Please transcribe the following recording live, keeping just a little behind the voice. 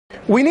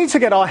We need to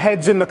get our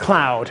heads in the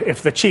cloud,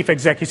 if the chief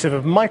executive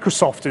of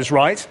Microsoft is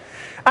right.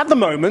 At the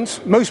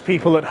moment, most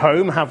people at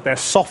home have their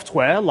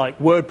software, like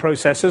word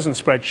processors and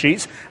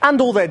spreadsheets,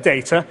 and all their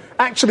data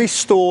actually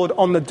stored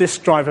on the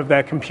disk drive of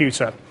their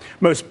computer.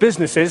 Most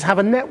businesses have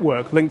a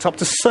network linked up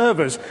to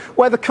servers,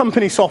 where the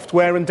company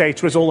software and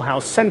data is all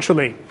housed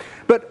centrally.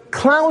 But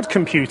cloud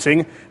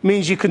computing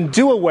means you can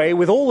do away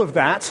with all of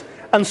that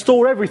and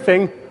store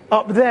everything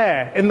up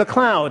there in the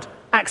cloud.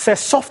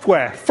 Access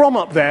software from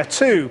up there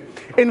too.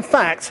 In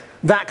fact,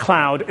 that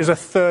cloud is a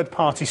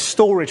third-party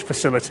storage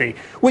facility,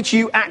 which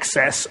you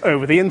access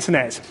over the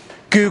internet.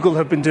 Google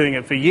have been doing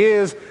it for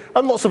years,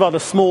 and lots of other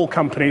small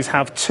companies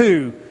have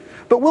too.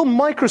 But will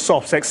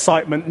Microsoft's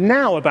excitement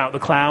now about the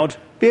cloud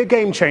be a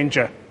game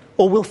changer?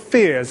 Or will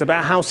fears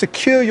about how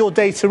secure your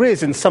data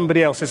is in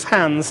somebody else's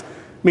hands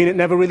mean it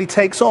never really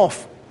takes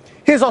off?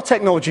 Here's our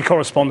technology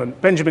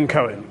correspondent, Benjamin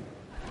Cohen.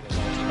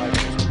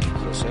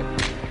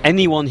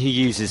 Anyone who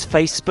uses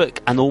Facebook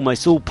and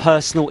almost all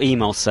personal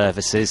email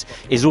services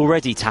is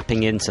already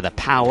tapping into the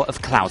power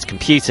of cloud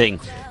computing.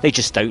 They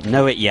just don't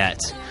know it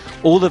yet.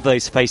 All of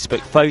those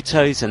Facebook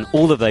photos and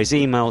all of those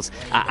emails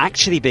are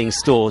actually being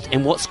stored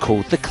in what's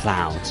called the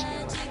cloud.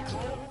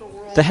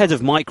 The head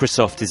of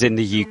Microsoft is in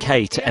the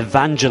UK to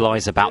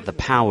evangelise about the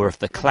power of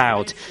the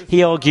cloud.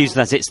 He argues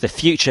that it's the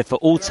future for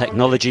all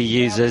technology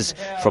users,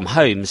 from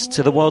homes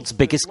to the world's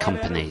biggest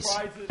companies.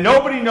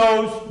 Nobody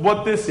knows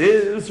what this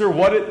is or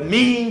what it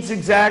means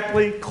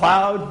exactly.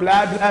 Cloud,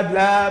 blah, blah,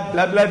 blah,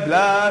 blah, blah,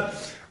 blah.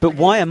 But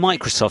why are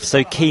Microsoft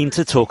so keen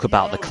to talk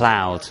about the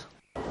cloud?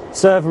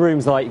 Server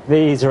rooms like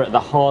these are at the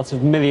heart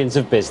of millions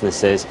of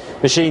businesses.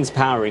 Machines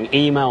powering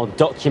email,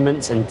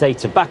 documents and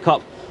data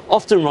backup,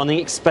 often running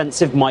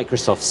expensive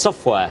Microsoft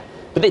software.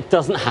 But it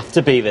doesn't have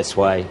to be this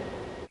way.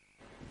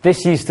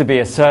 This used to be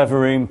a server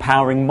room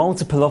powering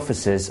multiple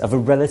offices of a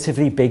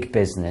relatively big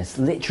business,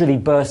 literally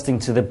bursting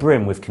to the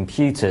brim with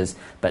computers.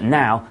 But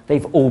now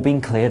they've all been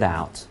cleared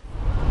out.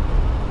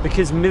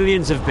 Because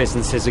millions of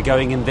businesses are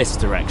going in this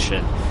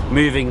direction,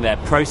 moving their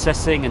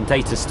processing and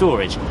data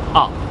storage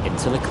up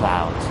into the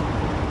cloud.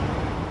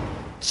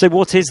 So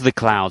what is the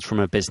cloud from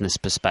a business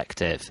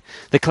perspective?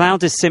 The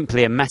cloud is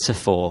simply a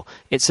metaphor.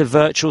 It's a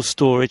virtual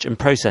storage and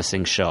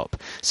processing shop.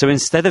 So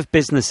instead of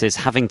businesses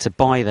having to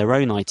buy their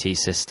own IT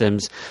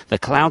systems, the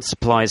cloud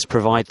suppliers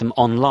provide them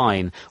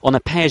online on a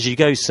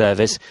pay-as-you-go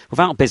service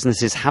without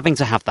businesses having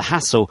to have the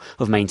hassle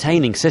of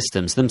maintaining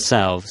systems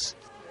themselves.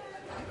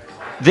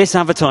 This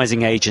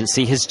advertising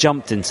agency has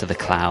jumped into the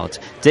cloud,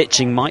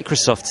 ditching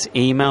Microsoft's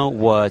email,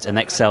 Word and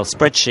Excel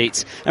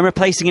spreadsheets and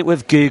replacing it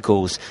with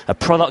Google's, a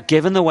product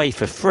given away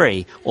for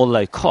free or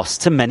low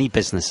cost to many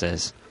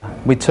businesses.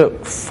 We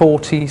took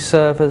 40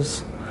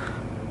 servers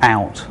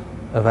out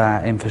of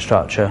our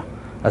infrastructure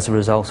as a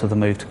result of the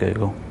move to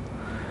Google.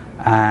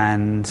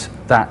 And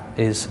that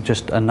is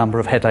just a number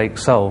of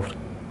headaches solved.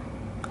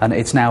 And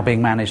it's now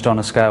being managed on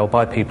a scale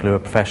by people who are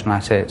professional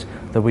at it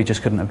that we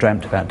just couldn't have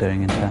dreamt about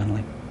doing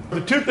internally. The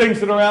two things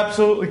that are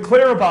absolutely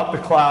clear about the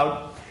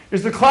cloud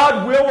is the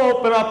cloud will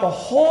open up a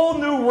whole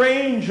new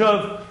range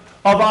of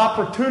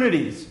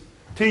opportunities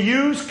to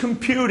use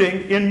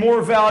computing in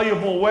more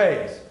valuable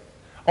ways.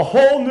 A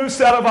whole new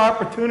set of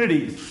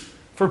opportunities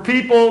for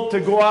people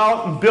to go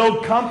out and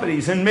build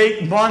companies and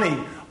make money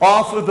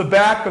off of the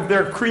back of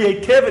their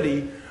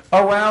creativity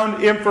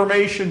around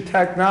information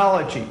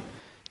technology.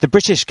 The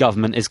British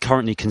government is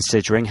currently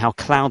considering how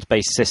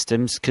cloud-based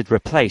systems could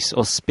replace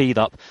or speed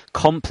up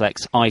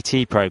complex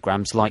IT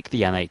programs like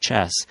the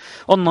NHS.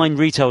 Online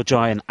retail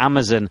giant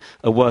Amazon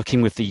are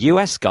working with the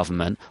US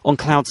government on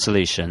cloud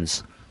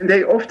solutions.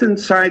 They often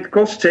cite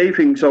cost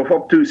savings of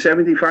up to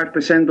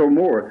 75% or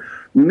more.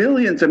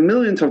 Millions and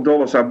millions of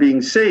dollars are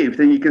being saved,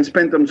 and you can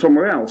spend them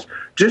somewhere else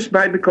just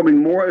by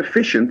becoming more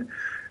efficient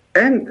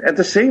and at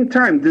the same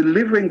time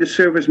delivering the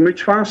service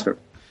much faster.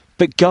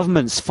 But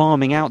governments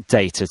farming out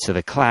data to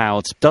the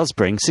cloud does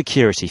bring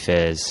security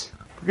fears.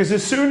 Because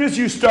as soon as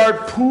you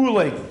start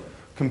pooling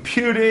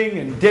computing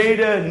and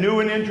data in new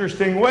and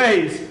interesting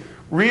ways,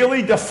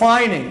 really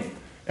defining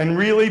and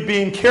really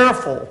being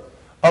careful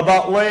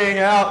about laying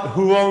out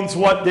who owns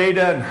what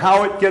data and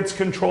how it gets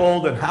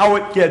controlled and how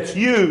it gets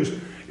used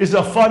is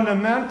a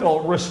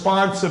fundamental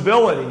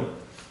responsibility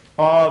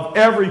of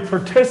every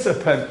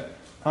participant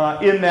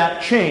in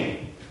that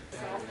chain.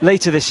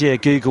 Later this year,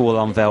 Google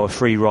will unveil a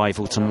free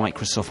rival to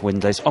Microsoft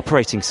Windows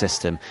operating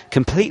system,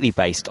 completely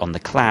based on the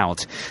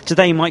cloud.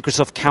 Today,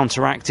 Microsoft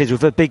counteracted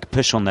with a big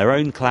push on their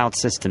own cloud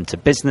system to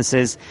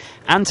businesses.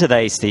 And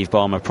today, Steve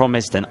Ballmer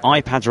promised an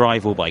iPad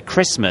rival by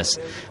Christmas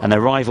and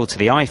a rival to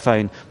the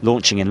iPhone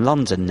launching in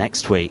London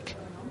next week.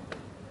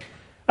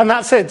 And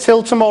that's it.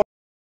 Till tomorrow.